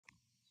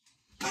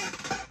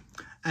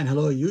And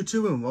hello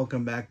YouTube, and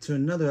welcome back to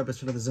another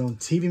episode of the Zone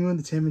TV Movie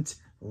Entertainment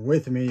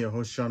with me, your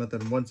host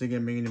Jonathan, once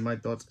again bringing you my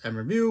thoughts and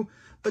review.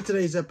 But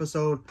today's Apple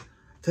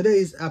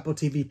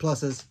TV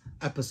Plus's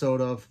episode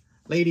of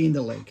Lady in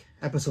the Lake,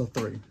 episode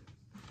 3,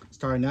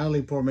 starring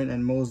Natalie Portman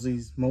and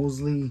Moses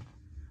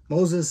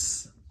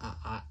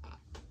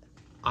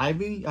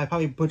Ivy. I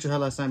probably butchered her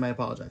last time, I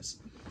apologize.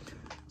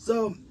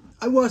 So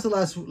I watched the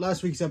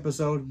last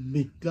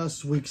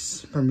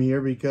week's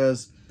premiere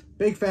because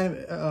big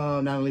fan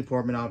of Natalie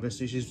Portman,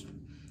 obviously. She's, in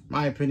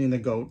my opinion, the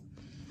GOAT.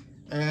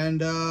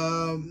 And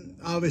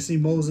obviously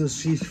Moses,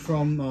 she's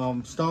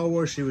from Star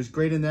Wars. She was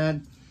great in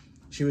that.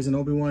 She was in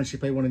Obi-Wan. She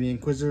played one of the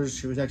Inquisitors.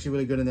 She was actually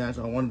really good in that.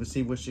 So I wanted to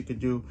see what she could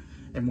do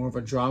in more of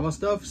a drama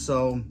stuff.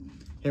 So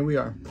here we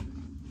are.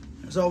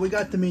 So we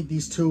got to meet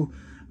these two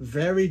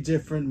very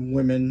different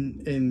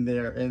women in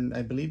there. And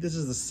I believe this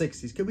is the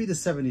 60s. Could be the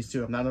 70s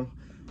too. I'm not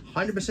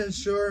 100%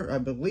 sure. I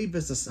believe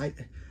it's the...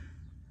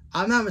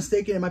 I'm not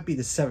mistaken, it might be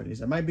the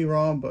 70s. I might be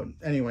wrong, but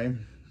anyway.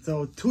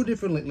 So two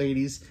different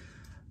ladies,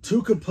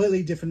 two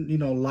completely different,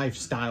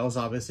 lifestyles,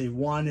 obviously.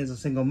 One is a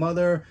single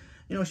mother.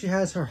 She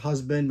has her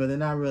husband, but they're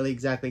not really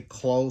exactly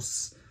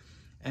close.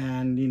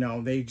 And,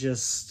 they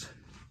just,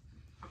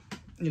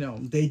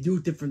 they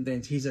do different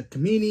things. He's a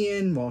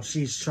comedian while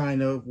she's trying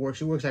to work.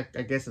 She works,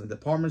 I guess, at a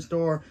department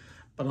store,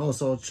 but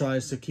also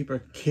tries to keep her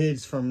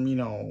kids from,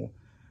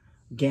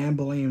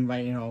 gambling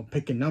by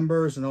picking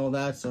numbers and all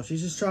that. So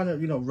she's just trying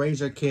to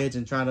raise her kids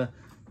and try to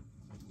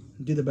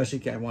do the best she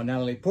can. While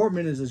Natalie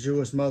Portman is a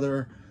Jewish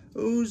mother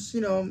who's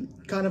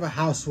kind of a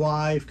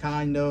housewife,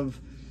 kind of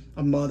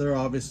a mother,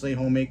 obviously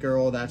homemaker,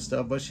 all that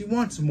stuff, but she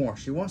wants more.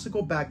 She wants to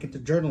go back into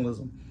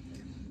journalism.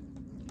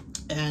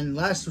 And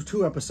last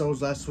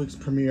week's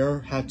premiere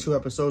had 2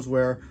 episodes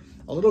where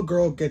a little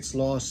girl gets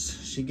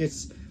lost. She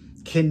gets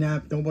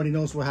kidnapped. Nobody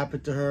knows what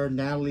happened to her.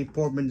 Natalie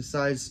Portman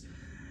decides,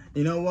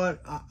 you know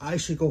what, I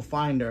should go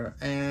find her.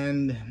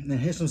 And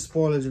here's some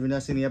spoilers if you've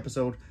not seen the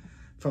episode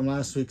from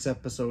last week's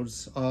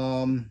episodes,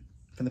 from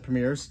the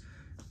premieres.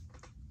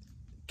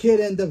 Kid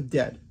end up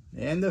dead.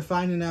 They end up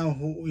finding out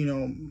who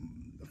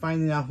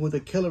the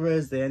killer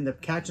is. They end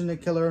up catching the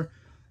killer,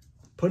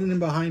 putting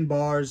him behind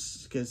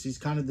bars because he's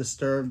kind of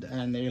disturbed,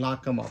 and they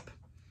lock him up.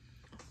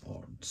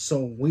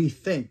 So we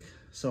think.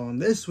 So in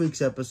this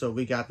week's episode,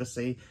 we got to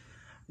see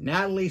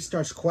Natalie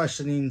starts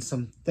questioning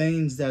some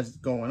things that's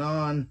going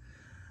on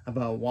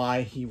about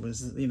why he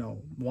was,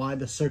 why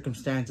the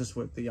circumstances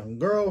with the young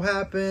girl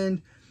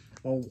happened.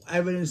 Well,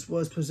 evidence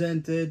was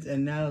presented,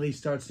 and Natalie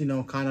starts,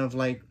 kind of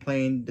like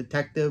playing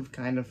detective,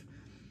 kind of,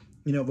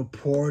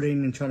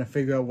 reporting and trying to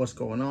figure out what's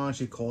going on.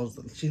 She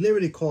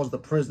literally calls the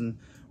prison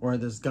where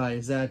this guy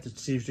is at to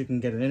see if she can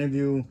get an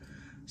interview,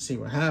 see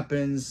what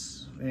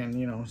happens. And,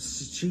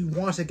 she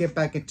wants to get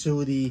back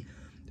into the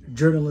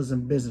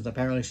journalism business.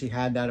 Apparently she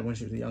had that when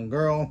she was a young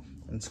girl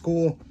in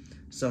school.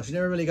 So she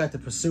never really got to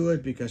pursue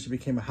it because she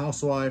became a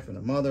housewife and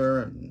a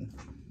mother. And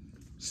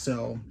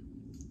so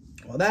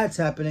while that's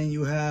happening,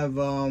 you have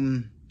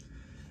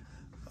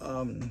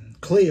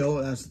Cleo,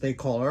 as they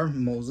call her,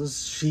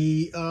 Moses.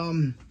 She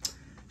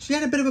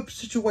had a bit of a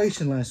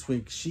situation last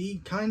week.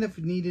 She kind of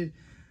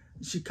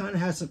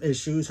had some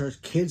issues. Her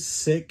kid's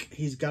sick.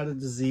 He's got a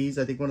disease.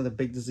 I think one of the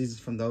big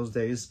diseases from those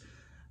days.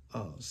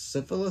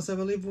 Syphilis, I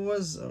believe it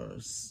was. Or,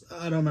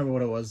 I don't remember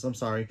what it was. I'm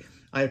sorry.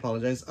 I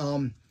apologize.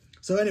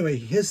 So anyway,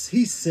 he's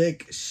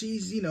sick.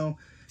 She's,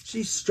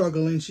 she's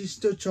struggling. She's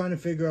still trying to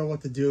figure out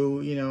what to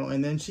do,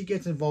 and then she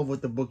gets involved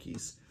with the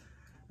bookies.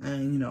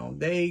 And,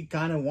 they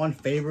kind of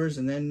want favors,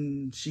 and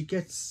then she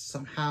gets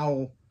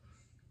somehow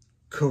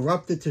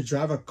corrupted to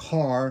drive a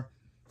car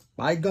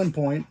by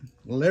gunpoint,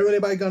 literally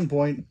by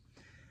gunpoint,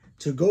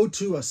 to go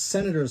to a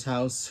senator's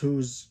house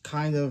who's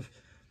kind of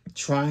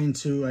trying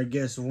to, I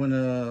guess, win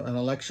an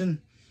election.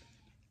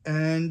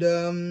 And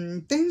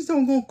things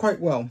don't go quite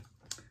well.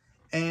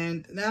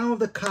 And now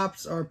the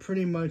cops are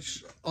pretty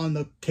much on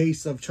the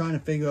case of trying to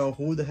figure out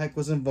who the heck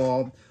was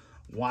involved,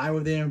 why were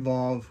they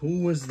involved,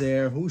 who was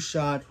there, who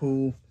shot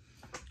who,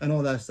 and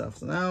all that stuff.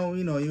 So now,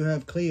 you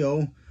have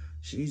Cleo.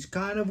 She's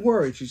kind of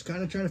worried. She's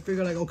kind of trying to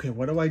figure like, okay,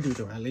 what do I do?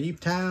 Do I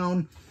leave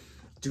town?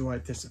 Do I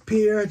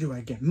disappear? Do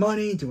I get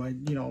money? Do I,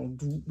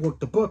 work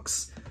the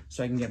books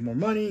so I can get more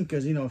money?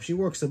 Because, if she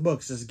works the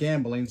books, it's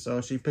gambling.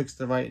 So she picks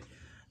the right,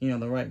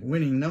 the right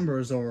winning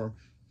numbers, or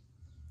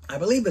I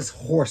believe it's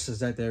horses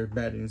that they're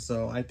betting.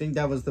 So I think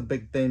that was the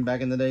big thing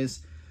back in the days.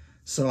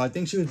 So I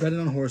think she was betting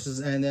on horses.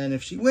 And then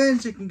if she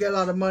wins, she can get a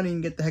lot of money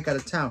and get the heck out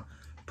of town.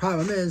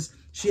 Problem is,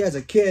 she has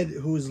a kid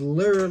who's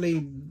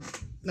literally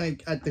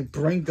like at the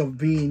brink of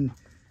being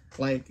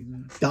like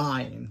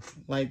dying.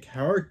 Like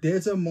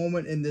there's a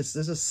moment in this,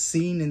 there's a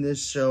scene in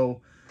this show.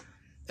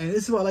 And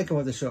this is what I like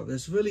about the show.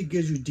 This really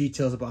gives you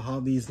details about how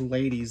these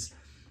ladies,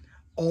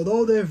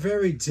 although they're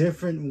very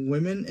different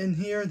women in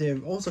here, they're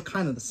also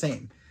kind of the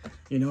same.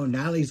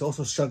 Natalie's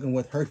also struggling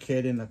with her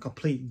kid in a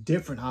complete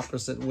different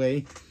opposite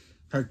way.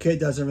 Her kid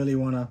doesn't really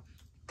want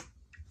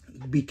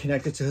to be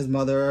connected to his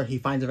mother. He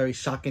finds a very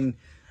shocking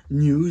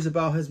news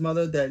about his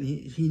mother that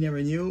he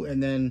never knew.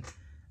 And then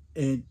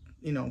it,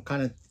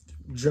 kind of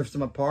drifts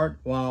them apart.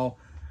 While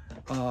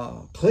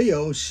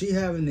Cleo, she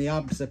having the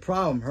opposite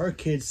problem. Her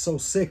kid's so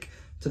sick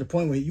to the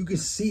point where you can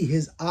see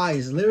his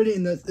eyes. Literally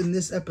in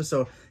this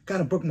episode,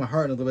 kind of broke my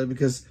heart a little bit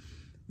because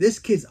this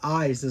kid's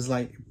eyes is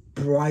like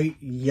bright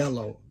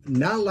yellow,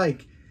 not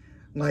like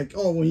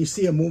oh, when you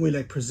see a movie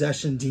like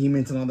Possession,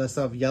 Demons, and all that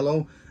stuff,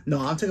 yellow. No,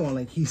 I'm talking about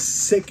like he's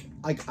sick,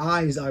 like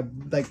eyes are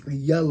like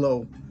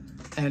yellow,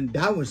 and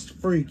that was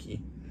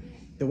freaky.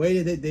 The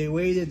way that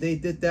they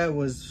did that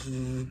was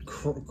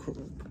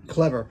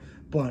clever.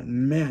 But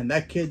man,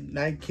 that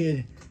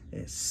kid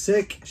is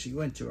sick. She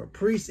went to a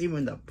priest.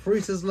 Even the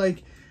priest is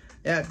like,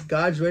 "Yeah,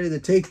 God's ready to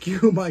take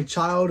you, my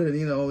child, and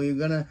you know we're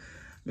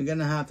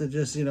gonna have to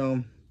just, you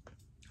know,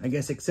 I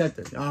guess accept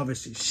it."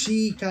 Obviously,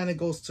 she kind of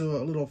goes to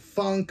a little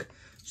funk.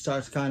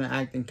 Starts kind of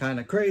acting kind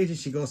of crazy.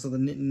 She goes to the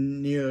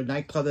near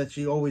nightclub that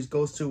she always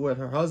goes to with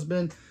her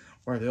husband,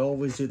 where they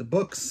always do the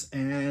books,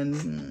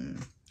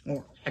 and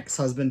or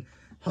ex-husband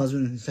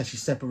that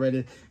she's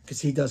separated because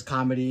he does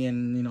comedy,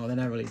 and you know they're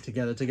not really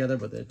together,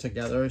 but they're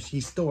together.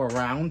 She's still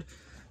around.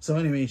 So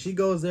anyway, she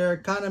goes there,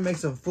 kind of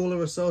makes a fool of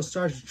herself,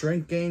 starts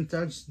drinking,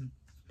 starts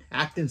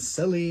acting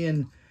silly,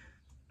 and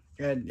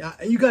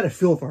you got to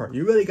feel for her.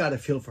 You really got to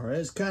feel for her.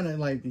 It's kind of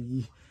like,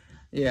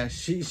 yeah,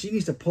 she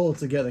needs to pull it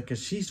together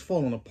because she's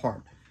falling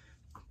apart.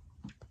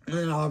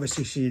 And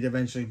obviously she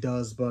eventually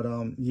does, but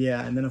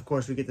yeah. And then of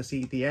course we get to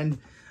see at the end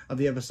of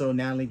the episode,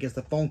 Natalie gets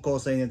the phone call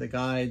saying that the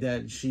guy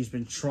that she's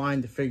been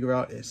trying to figure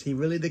out, is he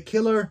really the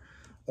killer,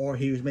 or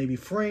he was maybe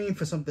framed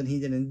for something he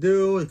didn't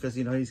do, because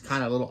you know he's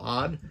kind of a little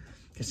odd,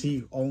 because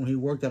he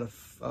worked at a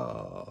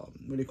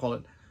what do you call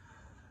it,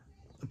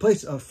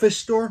 a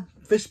fish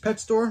pet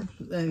store,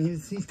 and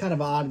he's kind of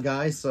an odd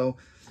guy. So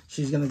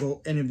she's gonna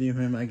go interview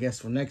him, I guess,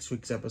 for next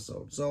week's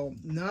episode. So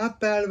not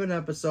bad of an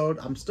episode.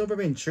 I'm still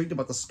very intrigued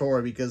about the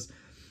story because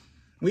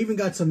we even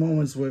got some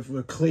moments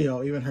with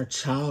Cleo. Even her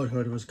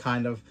childhood was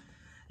kind of,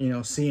 you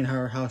know, seeing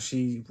her, how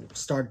she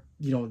started,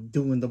 you know,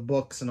 doing the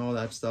books and all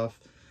that stuff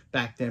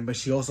back then. But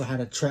she also had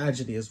a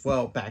tragedy as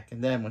well back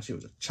then when she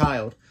was a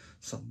child.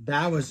 So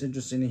that was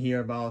interesting to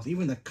hear about.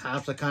 Even the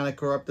cops are kind of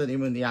corrupted.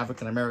 Even the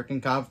African-American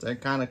cops are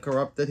kind of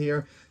corrupted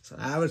here. So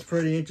that was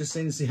pretty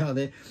interesting to see how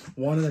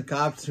one of the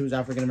cops who's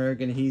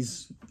African-American,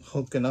 he's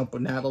hooking up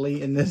with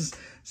Natalie in this.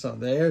 So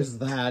there's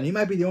that. He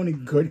might be the only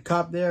good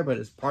cop there, but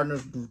his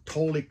partner's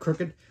totally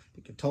crooked.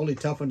 You can totally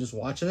tell from just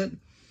watching it.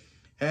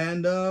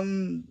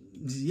 And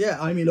yeah,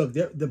 I mean, look,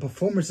 the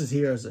performances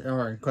here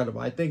are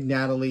incredible. I think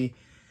Natalie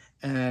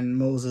and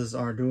Moses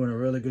are doing a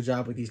really good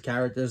job with these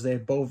characters. They're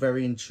both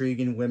very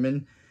intriguing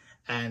women,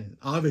 and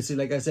obviously,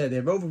 like I said,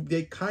 we're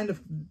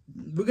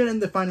gonna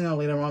end up finding out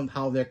later on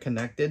how they're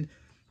connected,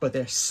 but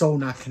they're so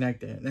not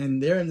connected,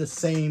 and they're in the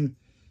same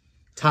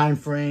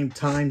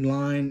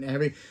timeline.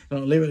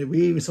 Literally,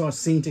 we even saw a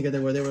scene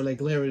together where they were like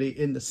literally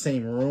in the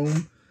same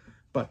room,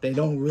 but they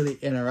don't really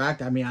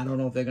interact. I mean, I don't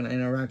know if they're gonna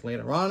interact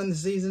later on in the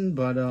season,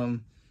 but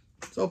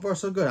so far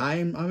so good.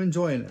 I'm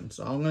enjoying it.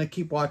 So I'm gonna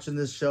keep watching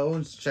this show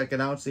and check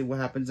it out, see what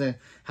happens and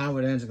how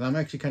it ends. I'm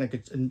actually kind of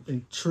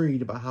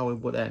intrigued about how it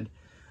would end,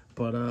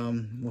 but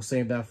we'll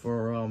save that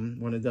for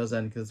when it does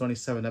end, because it's only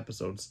 7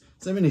 episodes.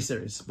 It's a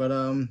miniseries, but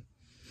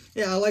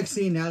yeah, I like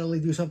seeing Natalie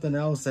do something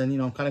else, and you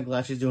know I'm kind of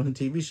glad she's doing a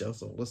TV show.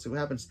 So let's see what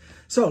happens.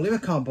 So leave a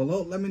comment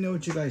below. Let me know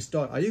what you guys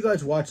thought. Are you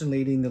guys watching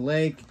Leading the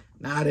Lake?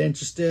 Not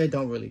interested?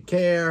 Don't really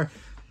care?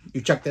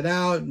 You checked it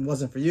out and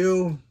wasn't for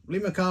you?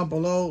 Leave me a comment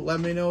below. Let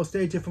me know.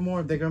 Stay tuned for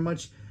more. Thank you very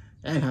much,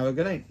 and have a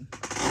good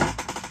night.